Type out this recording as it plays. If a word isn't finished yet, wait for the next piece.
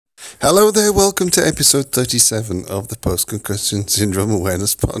Hello there, welcome to episode 37 of the Post-Concussion Syndrome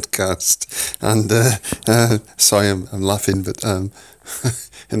Awareness Podcast. And sorry, I'm laughing, but in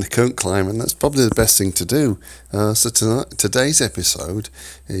the current climate, that's probably the best thing to do. So today's episode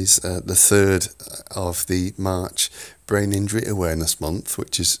is the third of the March Brain Injury Awareness Month,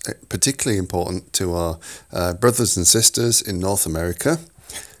 which is particularly important to our brothers and sisters in North America.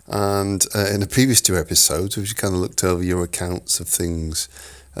 And in the previous two episodes, we've kind of looked over your accounts of things,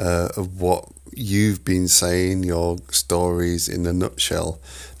 of what you've been saying, your stories in a nutshell,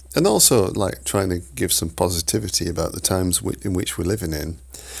 and also like trying to give some positivity about the times in which we're living in.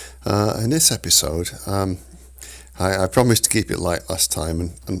 In this episode, I promised to keep it light last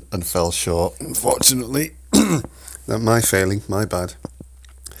time and fell short, unfortunately. My failing, my bad.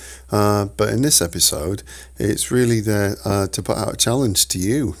 But in this episode, it's really there to put out a challenge to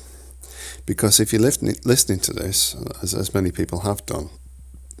you. Because if you're listening to this, as many people have done,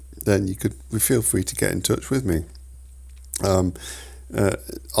 then you feel free to get in touch with me. I'll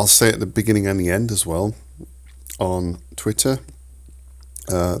say at the beginning and the end as well. On Twitter,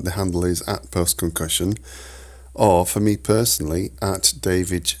 the handle is @postconcussion, or for me personally,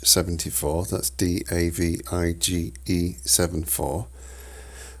 @Davige74. That's DAVIGE74.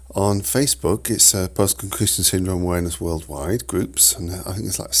 On Facebook, it's Post-Concussion Syndrome Awareness Worldwide groups, and I think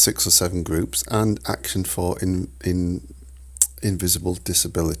there's like 6 or 7 groups, and Action for Invisible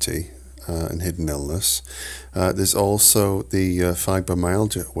Disability and Hidden Illness. There's also the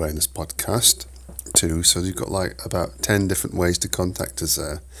Fibromyalgia Awareness Podcast too, so you've got like about 10 different ways to contact us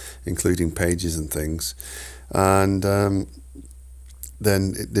there, including pages and things. And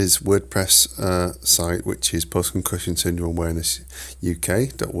then there's WordPress site, which is Post-Concussion Syndrome Awareness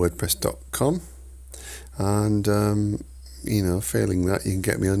UK.wordpress.com. And failing that, you can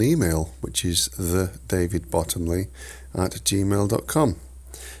get me on email, which is thedavidbottomley@gmail.com.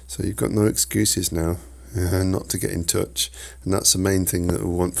 So you've got no excuses now not to get in touch. And that's the main thing that we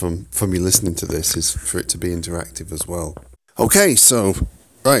want from you listening to this, is for it to be interactive as well. Okay, so,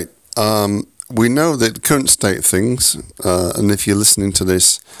 right. We know that the current state of things, and if you're listening to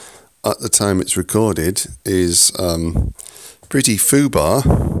this at the time it's recorded, is pretty foobar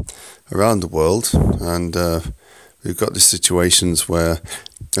around the world. And we've got these situations where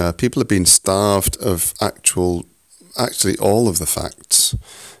people have been starved of actually all of the facts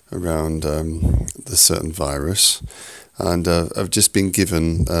around the certain virus, and have just been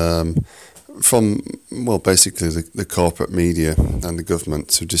given from, basically the corporate media and the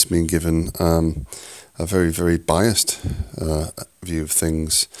governments have just been given a very, very biased view of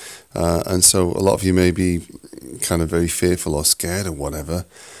things. And so a lot of you may be kind of very fearful or scared or whatever,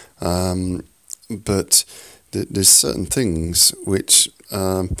 but there's certain things which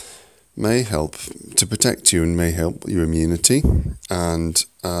may help to protect you and may help your immunity. And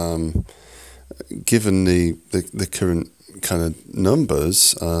given the current kind of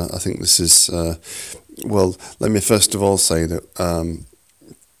numbers, I think this is, let me first of all say that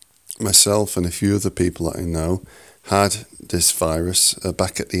myself and a few other people that I know had this virus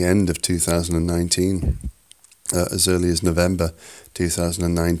back at the end of 2019, as early as November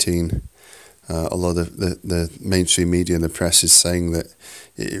 2019. A lot of the mainstream media and the press is saying that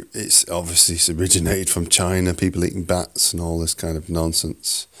it's obviously originated from China, people eating bats and all this kind of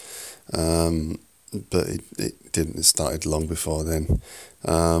nonsense. But it didn't. It started long before then.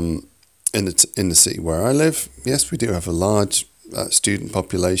 In the city where I live, yes, we do have a large student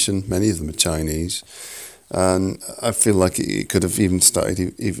population. Many of them are Chinese, and I feel like it could have even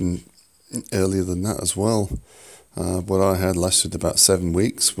started even earlier than that as well. What I had lasted about 7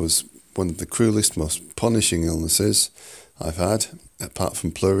 weeks, was one of the cruelest, most punishing illnesses I've had, apart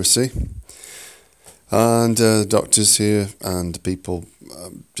from pleurisy. And doctors here and people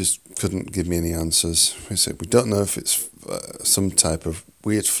just couldn't give me any answers. They said, we don't know if it's some type of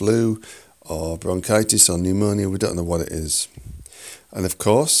weird flu or bronchitis or pneumonia. We don't know what it is. And of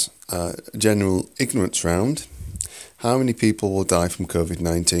course, general ignorance round. How many people will die from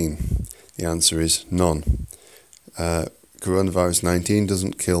COVID-19? The answer is none. Coronavirus 19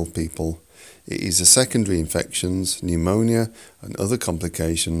 doesn't kill people. It is the secondary infections, pneumonia and other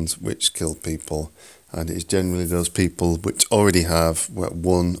complications which kill people. And it's generally those people which already have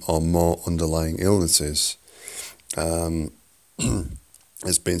one or more underlying illnesses.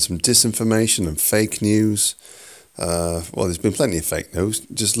 There's been some disinformation and fake news. There's been plenty of fake news.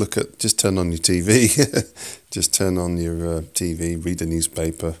 Just turn on your TV. Just turn on your TV, read a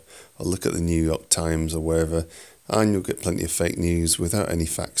newspaper, or look at the New York Times or wherever, and you'll get plenty of fake news without any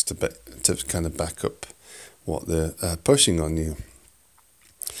facts to kind of back up what they're pushing on you.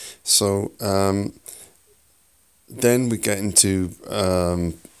 So then we get into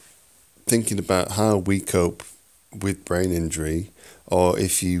thinking about how we cope with brain injury, or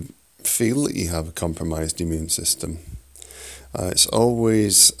if you feel that you have a compromised immune system. It's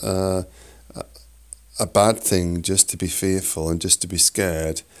always a bad thing just to be fearful and just to be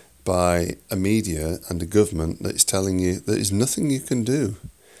scared by a media and a government that's telling you there is nothing you can do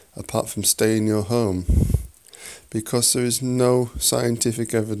apart from stay in your home, because there is no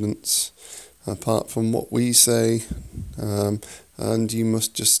scientific evidence apart from what we say, and you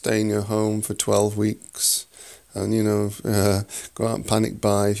must just stay in your home for 12 weeks and, go out and panic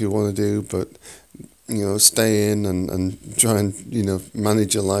buy if you want to do, but, stay in and try and,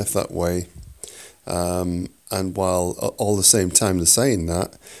 manage your life that way. And while all the same time they're saying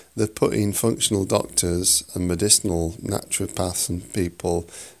that, they're putting functional doctors and medicinal naturopaths and people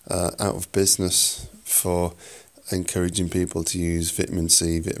out of business for encouraging people to use vitamin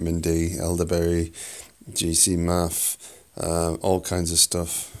C, vitamin D, elderberry, GC MAF, all kinds of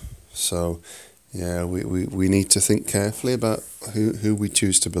stuff. So, yeah, we need to think carefully about who we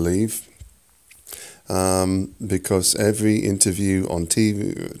choose to believe. Because every interview on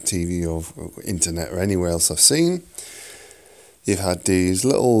TV or internet or anywhere else I've seen, you've had these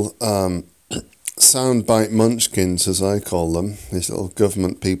little soundbite munchkins, as I call them, these little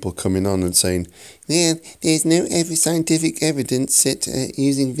government people coming on and saying, yeah, there's no scientific evidence that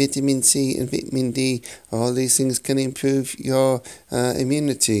using vitamin C and vitamin D, all these things can improve your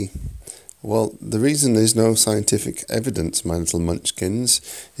immunity. Well, the reason there's no scientific evidence, my little munchkins,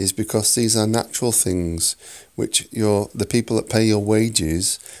 is because these are natural things which the people that pay your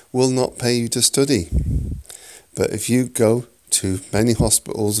wages will not pay you to study. But if you go to many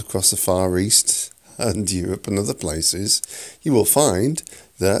hospitals across the Far East and Europe and other places, you will find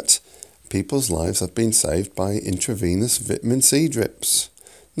that people's lives have been saved by intravenous vitamin C drips.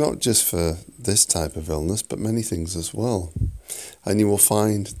 Not just for this type of illness, but many things as well. And you will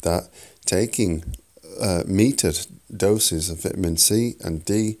find that taking metered doses of vitamin C and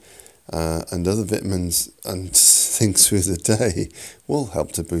D and other vitamins and things through the day will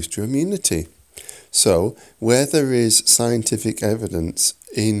help to boost your immunity. So where there is scientific evidence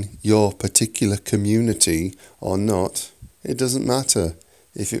in your particular community or not, it doesn't matter.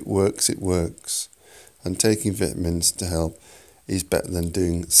 If it works, it works. And taking vitamins to help is better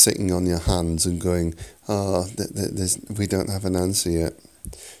than sitting on your hands and going, we don't have an answer yet.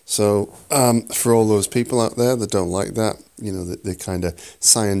 So for all those people out there that don't like that, the kind of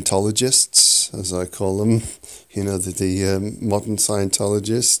Scientologists, as I call them, the modern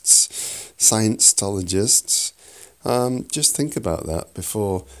Scientologists, Science-tologists, just think about that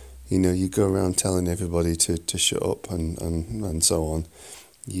before, you go around telling everybody to shut up and so on.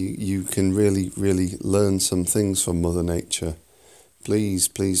 You can really, really learn some things from Mother Nature. Please,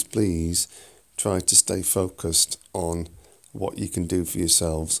 please, please try to stay focused on what you can do for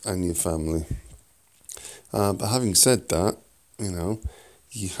yourselves and your family. But having said that,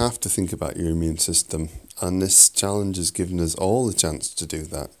 you have to think about your immune system. And this challenge has given us all the chance to do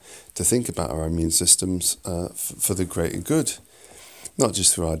that, to think about our immune systems for the greater good. Not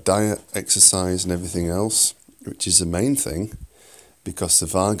just through our diet, exercise and everything else, which is the main thing, because the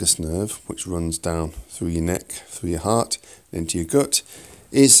vagus nerve, which runs down through your neck, through your heart, into your gut,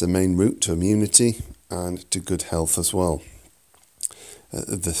 is the main route to immunity and to good health as well.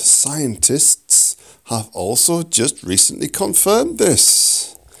 The scientists have also just recently confirmed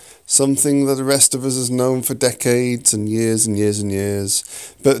this. Something that the rest of us has known for decades and years and years and years.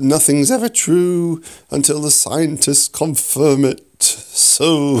 But nothing's ever true until the scientists confirm it.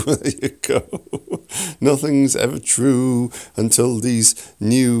 So, there you go. Nothing's ever true until these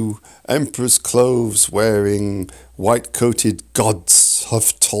new emperor's clothes wearing white-coated gods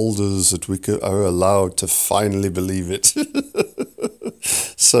have told us that we are allowed to finally believe it.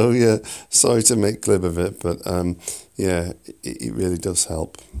 So, yeah, sorry to make glib of it, but it really does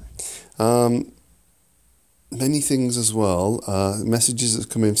help. Many things as well, messages that have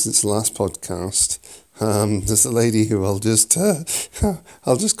come in since the last podcast. There's a lady who I'll just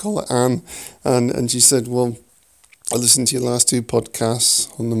call her Anne, and she said, well, I listened to your last two podcasts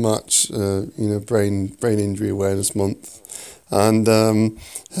on the March, Brain Injury Awareness Month, and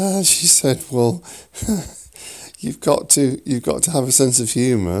she said, well, you've got to have a sense of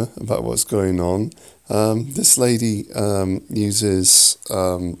humour about what's going on. This lady uses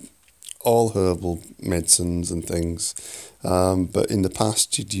all herbal medicines and things, but in the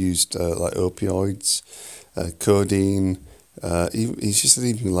past she'd used like opioids, codeine,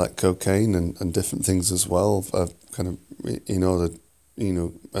 even like cocaine and different things as well, kind of in order,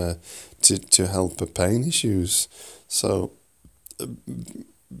 to help her pain issues. So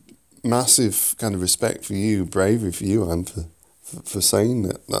massive kind of respect for you, bravery for you, Anne, for for saying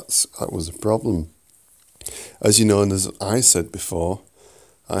that that was a problem. As you know, and as I said before,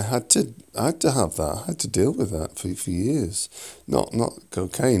 I had to have that. I had to deal with that for years. Not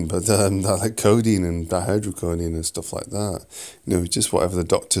cocaine, but like codeine and dihydrocodeine and stuff like that. Just whatever the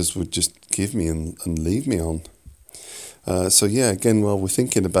doctors would just give me and leave me on. So yeah, again, while we're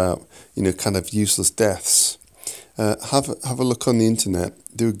thinking about kind of useless deaths, have a look on the internet.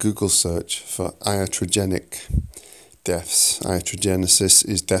 Do a Google search for iatrogenic deaths. Iatrogenesis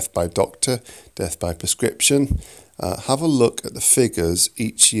is death by doctor, death by prescription. Have a look at the figures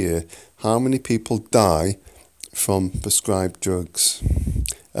each year. How many people die from prescribed drugs?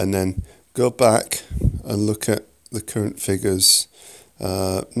 And then go back and look at the current figures,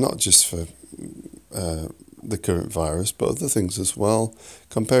 not just for the current virus, but other things as well.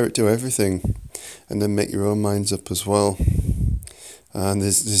 Compare it to everything, and then make your own minds up as well. And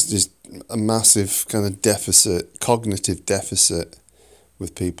there's a massive kind of deficit, cognitive deficit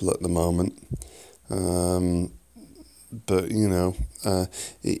with people at the moment. But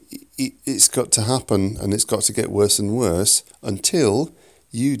it's got to happen, and it's got to get worse and worse until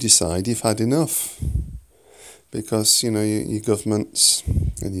you decide you've had enough. Because your governments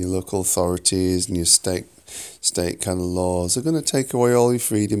and your local authorities and your state kind of laws are going to take away all your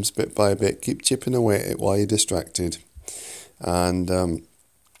freedoms bit by bit. Keep chipping away at it while you're distracted. And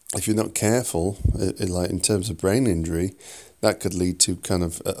if you're not careful, like in terms of brain injury, that could lead to kind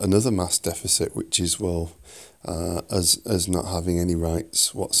of another mass deficit, which is as not having any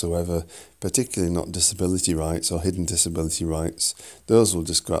rights whatsoever, particularly not disability rights or hidden disability rights. Those will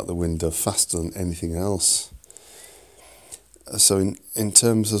just go out the window faster than anything else. So in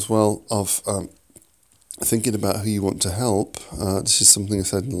terms as well of thinking about who you want to help, this is something I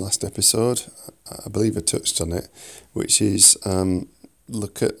said in the last episode. I believe I touched on it, which is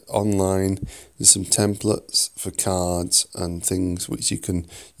look at online. There's some templates for cards and things which you can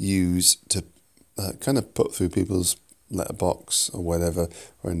use to kind of put through people's letterbox or whatever,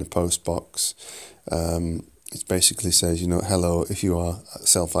 or in the post box. It basically says, hello, if you are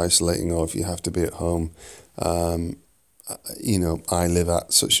self-isolating or if you have to be at home, I live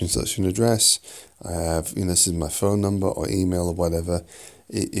at such and such an address. I have, this is my phone number or email or whatever.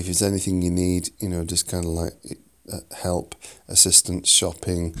 If there's anything you need, just kind of like help, assistance,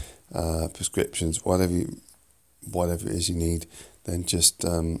 shopping, prescriptions, whatever it is you need, then just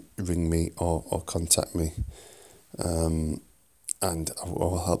ring me or contact me, and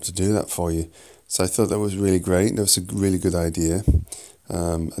I'll help to do that for you. So I thought that was really great. That was a really good idea.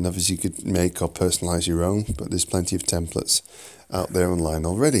 And obviously you could make or personalise your own, but there's plenty of templates out there online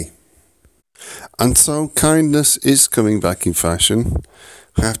already. And so kindness is coming back in fashion.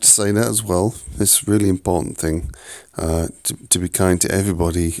 I have to say that as well. It's a really important thing, to be kind to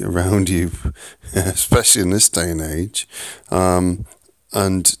everybody around you, especially in this day and age. And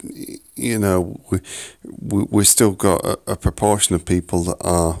we still got a proportion of people that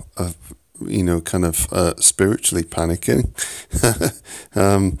are kind of spiritually panicking.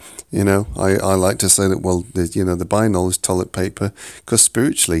 I like to say that, they're buying all this toilet paper because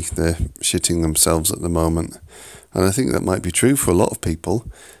spiritually they're shitting themselves at the moment. And I think that might be true for a lot of people,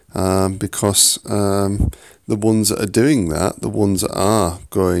 because the ones that are doing that, the ones that are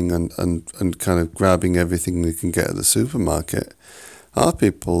going and kind of grabbing everything they can get at the supermarket, are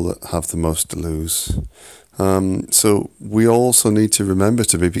people that have the most to lose. So we also need to remember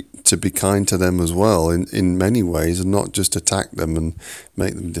to be kind to them as well in many ways, and not just attack them and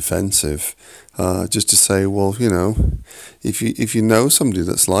make them defensive. Just to say, if you know somebody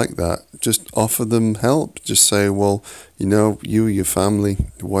that's like that, just offer them help. Just say, you, your family,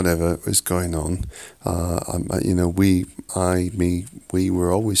 whatever is going on, we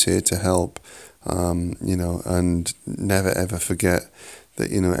were always here to help, and never ever forget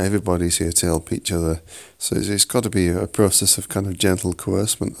that, everybody's here to help each other. So it's got to be a process of kind of gentle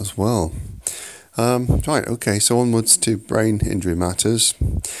coercement as well. Right, okay, so onwards to brain injury matters.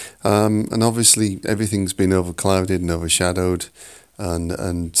 And obviously everything's been overclouded and overshadowed,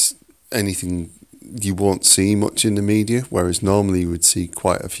 and anything you won't see much in the media, whereas normally you would see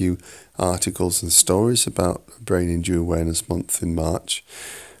quite a few articles and stories about Brain Injury Awareness Month in March.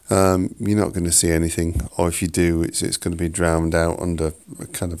 You're not going to see anything, or if you do, it's going to be drowned out under a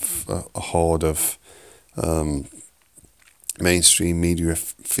kind of a horde of mainstream media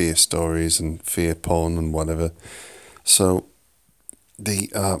fear stories and fear porn and whatever. So the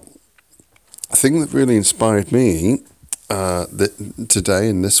thing that really inspired me today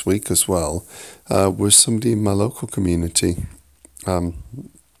and this week as well was somebody in my local community.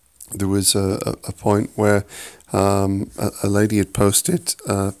 There was a point where a lady had posted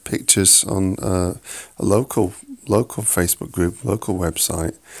pictures on a local local Facebook group, local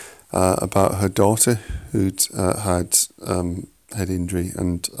website, about her daughter who'd had head injury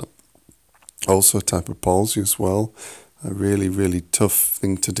and also a type of palsy as well. A really, really tough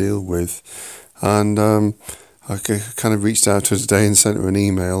thing to deal with. And I kind of reached out to her today and sent her an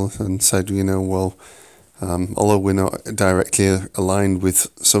email and said, although we're not directly aligned with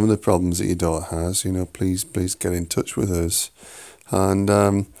some of the problems that your daughter has, please get in touch with us. And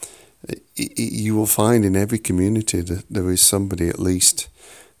you will find in every community that there is somebody at least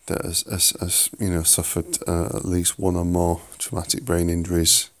that has suffered at least one or more traumatic brain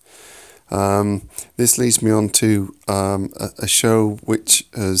injuries. This leads me on to a show which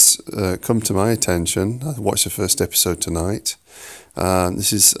has come to my attention. I watched the first episode tonight.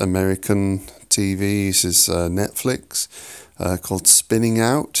 This is American TV. This is Netflix, called Spinning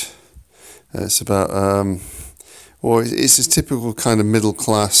Out. It's about, it's a typical kind of middle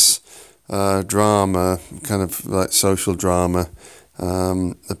class drama, kind of like social drama,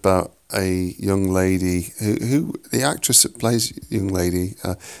 about a young lady who the actress that plays young lady,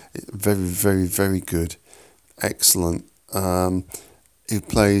 very, very, very good, excellent, who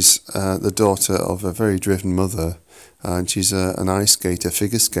plays the daughter of a very driven mother, and she's an ice skater,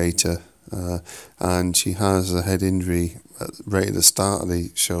 figure skater, and she has a head injury right at the start of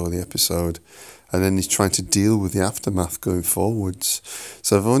the show, the episode, and then he's trying to deal with the aftermath going forwards.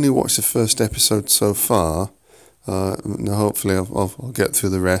 So I've only watched the first episode so far. Now hopefully I'll get through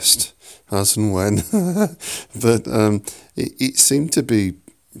the rest as and when. But it seemed to be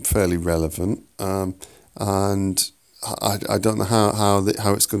fairly relevant, and I don't know how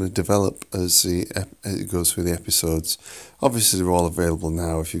it's going to develop as it goes through the episodes. Obviously they're all available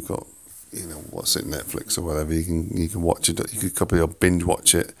now. If you've got what's it, Netflix or whatever, you can watch it. You could probably binge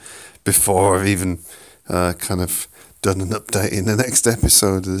watch it before I've even kind of done an update in the next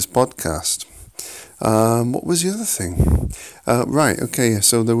episode of this podcast. What was the other thing? Right, okay,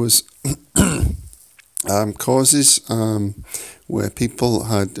 so there was causes where people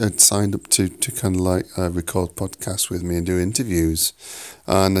had signed up to kind of like record podcasts with me and do interviews,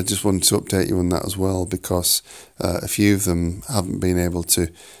 and I just wanted to update you on that as well, because a few of them haven't been able to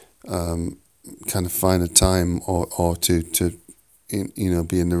kind of find a time or to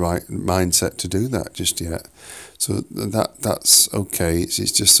be in the right mindset to do that just yet. So that's okay.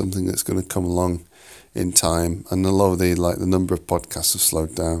 It's just something that's going to come along in time, and although the number of podcasts have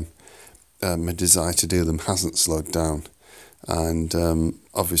slowed down, my desire to do them hasn't slowed down, and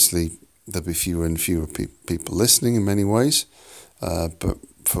obviously there'll be fewer and fewer people listening in many ways, but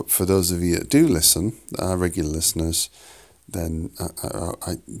for those of you that do listen, our regular listeners, then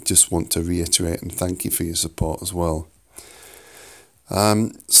I just want to reiterate and thank you for your support as well.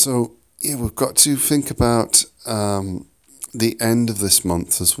 So yeah, we've got to think about the end of this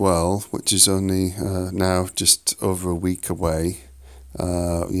month as well, which is only now just over a week away.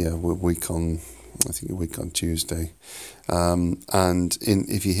 We're a week on Tuesday. And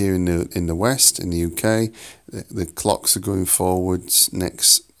if you're here in the West, in the UK, the clocks are going forwards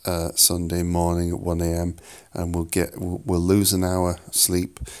next Sunday morning at 1 a.m. and we'll lose an hour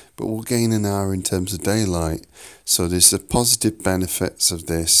sleep, but we'll gain an hour in terms of daylight. So there's the positive benefits of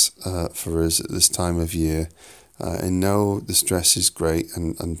this for us at this time of year. I know the stress is great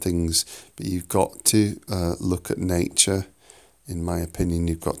and things, but you've got to look at nature. In my opinion,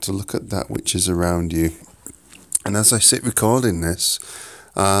 you've got to look at that which is around you. And as I sit recording this,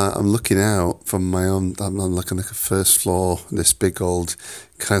 I'm looking out from my own, I'm looking at a first floor, this big old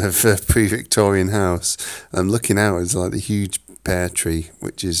kind of pre-Victorian house. I'm looking out as like the huge pear tree,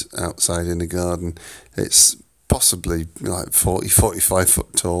 which is outside in the garden. It's possibly like 45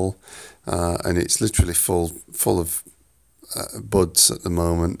 foot tall, and it's literally full of buds at the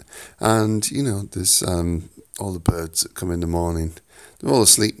moment. And, there's all the birds that come in the morning. They're all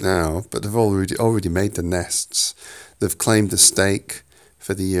asleep now, but they've already made the nests. They've claimed the stake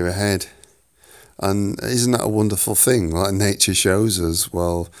for the year ahead. And isn't that a wonderful thing? Like nature shows us,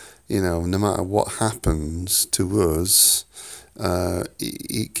 well, no matter what happens to us,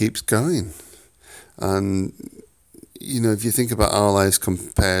 it keeps going. And, if you think about our lives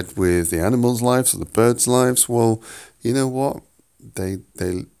compared with the animals' lives or the birds' lives, well, you know what?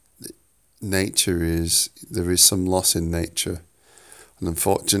 Nature there is some loss in nature. And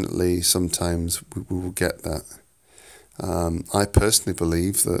unfortunately, sometimes we will get that. I personally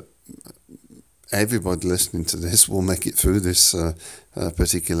believe that everybody listening to this will make it through this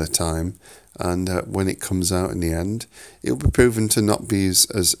particular time, and when it comes out in the end, it'll be proven to not be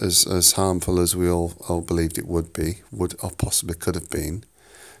as harmful as we all believed it would or possibly could have been,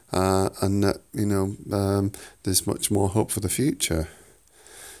 and that there's much more hope for the future.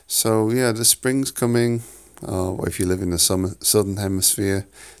 So yeah, the spring's coming. or if you live in the southern hemisphere,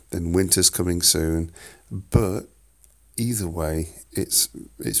 then winter's coming soon. But either way, it's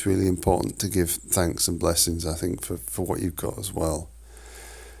really important to give thanks and blessings, I think, for what you've got as well.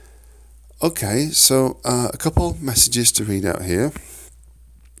 Okay, so a couple messages to read out here.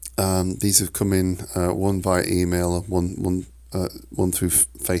 These have come in, one via email and one through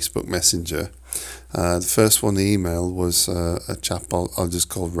Facebook Messenger. The first one, the email, was a chap I'll just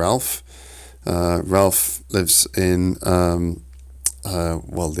call Ralph. Ralph lives in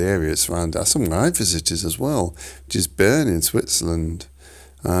the area it's around. That's somewhere I visited as well, which is Bern in Switzerland,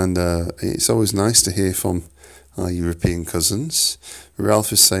 and it's always nice to hear from our European cousins.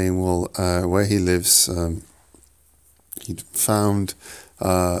 Ralph is saying, where he lives, he'd found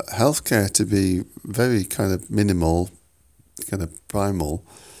healthcare to be very kind of minimal, kind of primal,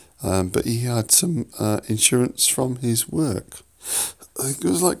 but he had some insurance from his work. I think it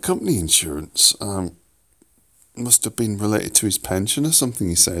was like company insurance. Must have been related to his pension or something,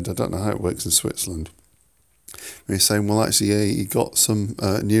 he said. I don't know how it works in Switzerland. He's saying, he got some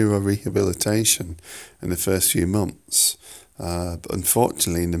neuro rehabilitation in the first few months. But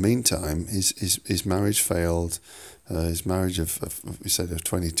unfortunately, in the meantime, his marriage failed. His marriage we said, of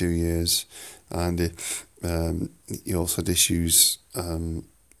 22 years. And he also had issues,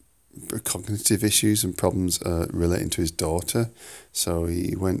 cognitive issues and problems relating to his daughter. So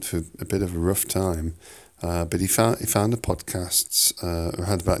he went through a bit of a rough time. But he found the podcasts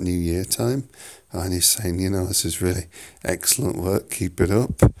around about New Year time, and he's saying, this is really excellent work, keep it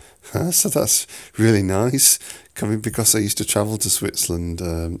up. So that's really nice, because I used to travel to Switzerland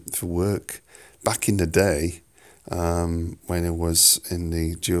for work back in the day, when I was in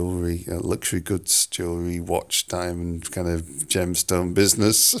the jewellery, luxury goods, jewellery, watch, diamond kind of gemstone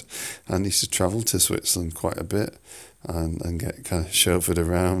business, and used to travel to Switzerland quite a bit. And get kind of chauffeured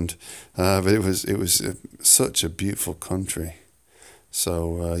around, but it was such a beautiful country.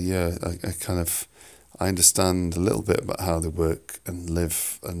 So I understand a little bit about how they work and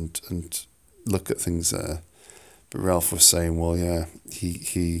live and look at things there. But Ralph was saying,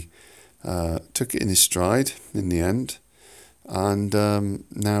 he took it in his stride in the end, and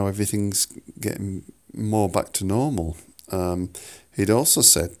now everything's getting more back to normal. He'd also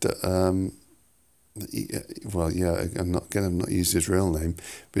said that. I'm not used his real name,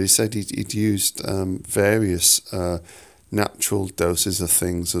 but he said he'd used various natural doses of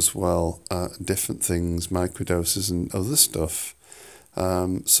things as well, different things, microdoses and other stuff.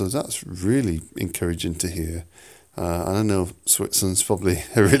 So that's really encouraging to hear. And I know Switzerland's probably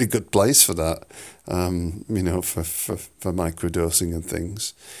a really good place for that, for microdosing and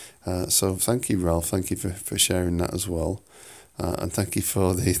things. So thank you, Ralph. Thank you for sharing that as well. And thank you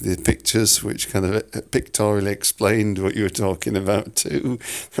for the pictures, which kind of pictorially explained what you were talking about too.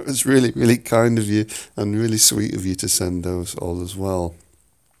 It was really, really kind of you and really sweet of you to send those all as well.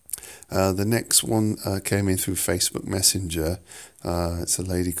 The next one came in through Facebook Messenger. It's a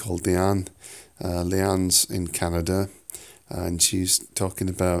lady called Leanne. Leanne's in Canada, and she's talking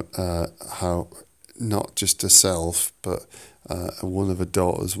about how not just herself, but one of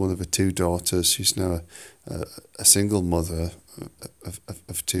her two daughters. She's now a single mother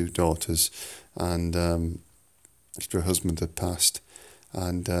of two daughters, and her husband had passed,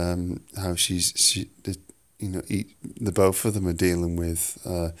 and how the both of them are dealing with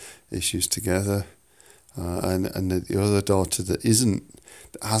issues together, and the other daughter that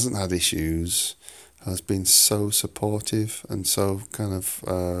hasn't had issues has been so supportive and so kind of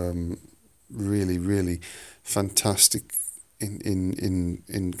really, really fantastic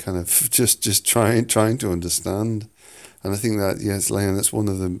in kind of just trying to understand. And I think that, yes, Leanne, that's one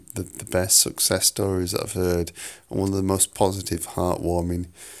of the best success stories that I've heard, and one of the most positive, heartwarming,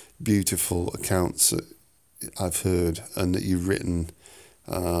 beautiful accounts that I've heard and that you've written.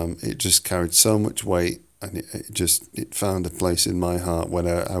 It just carried so much weight, and it found a place in my heart when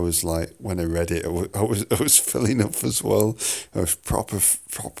I was like, when I read it, I was filling up as well. I was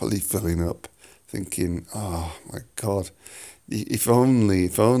properly filling up, thinking, oh my God, if only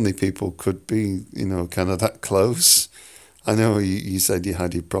people could be, kind of that close. I know you said you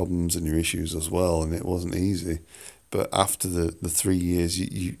had your problems and your issues as well, and it wasn't easy. But after the 3 years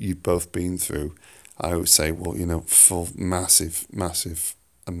you've both been through, I would say, full massive,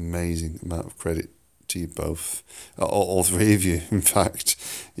 amazing amount of credit to you both, all three of you, in fact.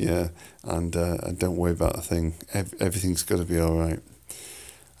 Yeah, and don't worry about a thing. Everything's got to be all right.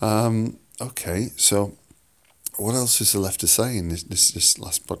 Okay, so what else is there left to say in this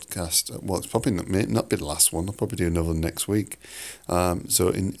last podcast? Well, it's probably not be the last one. I'll probably do another next week. So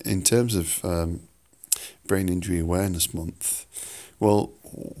in terms of Brain Injury Awareness Month, well,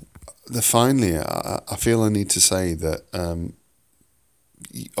 finally, I feel I need to say that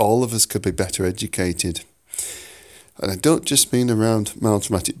all of us could be better educated. And I don't just mean around mild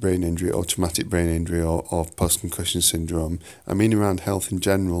traumatic brain injury or traumatic brain injury or post-concussion syndrome. I mean around health in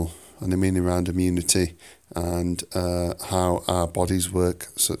general, and I mean around immunity and how our bodies work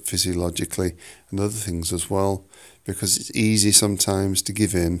physiologically and other things as well. Because it's easy sometimes to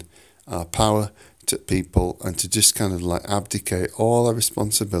give in our power to people and to just kind of like abdicate all our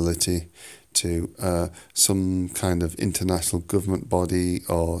responsibility to some kind of international government body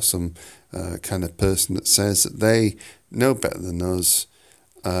or some kind of person that says that they know better than us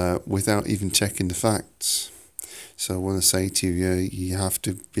without even checking the facts. So I want to say to you, you have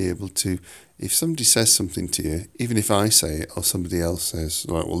to be able to, if somebody says something to you, even if I say it or somebody else says,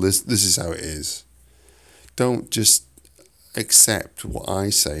 right, well, this is how it is. Don't just accept what I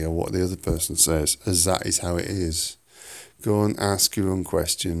say or what the other person says as that is how it is. Go and ask your own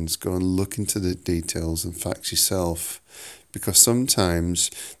questions. Go and look into the details and facts yourself. Because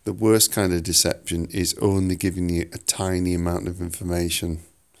sometimes the worst kind of deception is only giving you a tiny amount of information,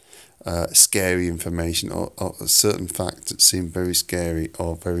 scary information, or certain facts that seem very scary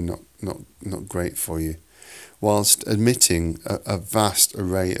or very not great for you, whilst admitting a vast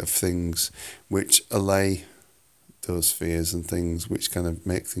array of things which allay those fears and things which kind of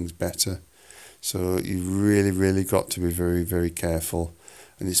make things better. So you really, really got to be very, very careful.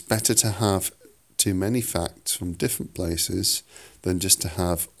 And it's better to have too many facts from different places than just to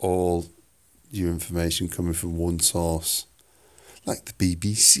have all your information coming from one source. Like the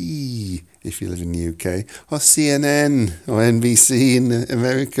BBC, if you live in the UK, or CNN, or NBC in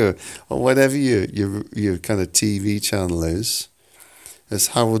America, or whatever your kind of TV channel is. As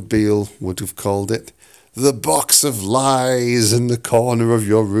Howard Beale would have called it, the box of lies in the corner of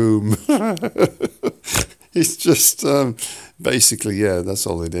your room. It's just basically, yeah, that's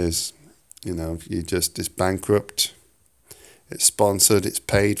all it is. You know, it's bankrupt, it's sponsored, it's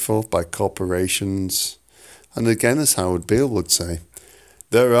paid for by corporations. And again, as Howard Beale would say,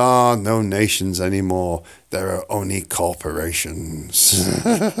 there are no nations anymore. There are only corporations.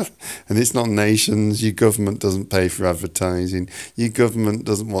 And it's not nations. Your government doesn't pay for advertising. Your government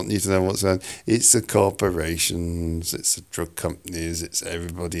doesn't want you to know what's going on. It's the corporations. It's the drug companies. It's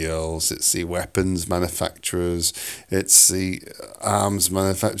everybody else. It's the weapons manufacturers. It's the arms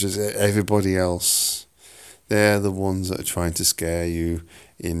manufacturers. Everybody else. They're the ones that are trying to scare you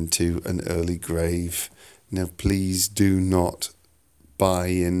into an early grave. Now, please do not buy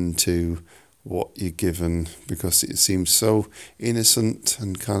into what you're given, because it seems so innocent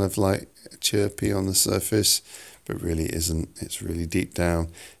and kind of like chirpy on the surface, but really isn't. It's really deep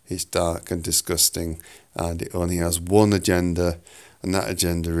down. It's dark and disgusting, and it only has one agenda, and that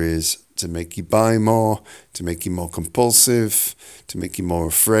agenda is to make you buy more, to make you more compulsive, to make you more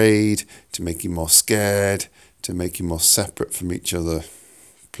afraid, to make you more scared, to make you more separate from each other.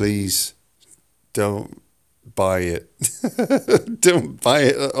 Please don't buy it. Don't buy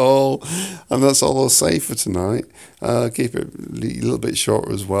it at all. And that's all I'll say for tonight. Keep it a little bit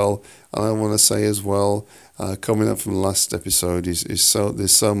shorter as well. And I want to say as well, coming up from the last episode is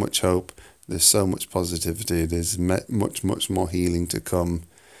there's so much hope, there's so much positivity, there's much more healing to come.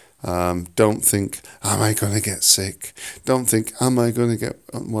 Don't think, am I going to get sick? Don't think, am I going to get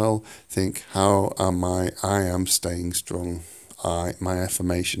unwell? Think, how am I? I am staying strong. My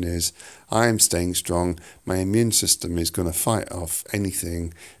affirmation is, I am staying strong. My immune system is going to fight off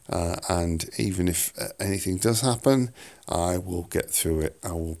anything, and even if anything does happen, I will get through it.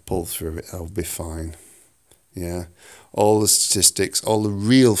 I will pull through it. I'll be fine. Yeah, all the statistics, all the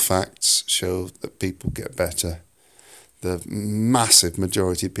real facts show that people get better. The massive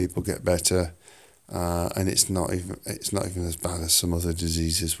majority of people get better, and it's not even as bad as some other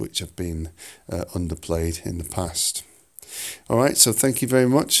diseases which have been underplayed in the past. All right, so thank you very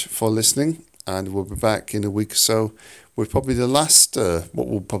much for listening, and we'll be back in a week or so with probably the last, what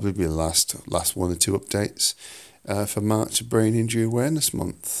will probably be the last one or two updates for March Brain Injury Awareness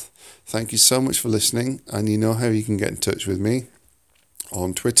Month. Thank you so much for listening, and you know how you can get in touch with me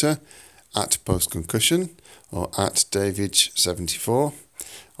on Twitter at postconcussion or at Davidge74.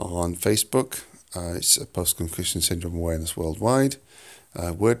 On Facebook, it's Post-Concussion Syndrome Awareness Worldwide.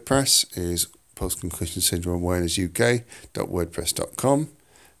 WordPress is Post-Concussion Syndrome Awareness UK.wordpress.com,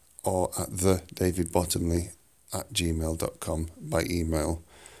 or at the David Bottomley at gmail.com by email.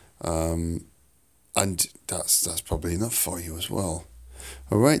 And that's probably enough for you as well.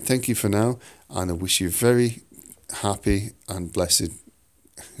 All right, thank you for now, and I wish you a very happy and blessed,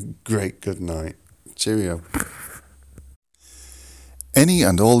 great good night. Cheerio. Any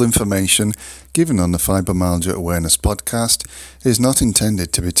and all information given on the Fibromyalgia Awareness podcast is not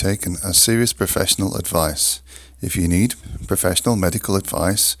intended to be taken as serious professional advice. If you need professional medical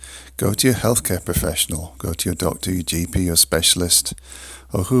advice, go to your healthcare professional, go to your doctor, your GP, your specialist,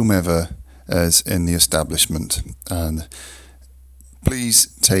 or whomever is in the establishment. And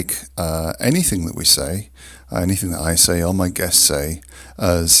please take anything that we say, anything that I say or my guests say,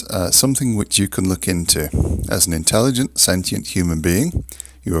 as something which you can look into. As an intelligent, sentient human being,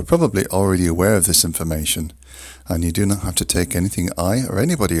 you are probably already aware of this information, and you do not have to take anything I or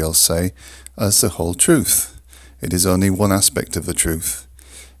anybody else say as the whole truth. It is only one aspect of the truth.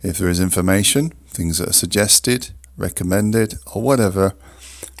 If there is information, things that are suggested, recommended, or whatever,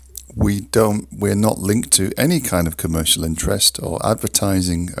 we're not linked to any kind of commercial interest or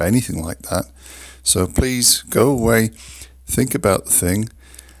advertising or anything like that. So please go away, think about the thing,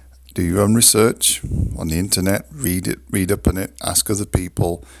 do your own research on the internet, read up on it, ask other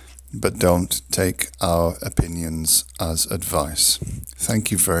people, but don't take our opinions as advice.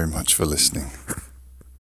 Thank you very much for listening.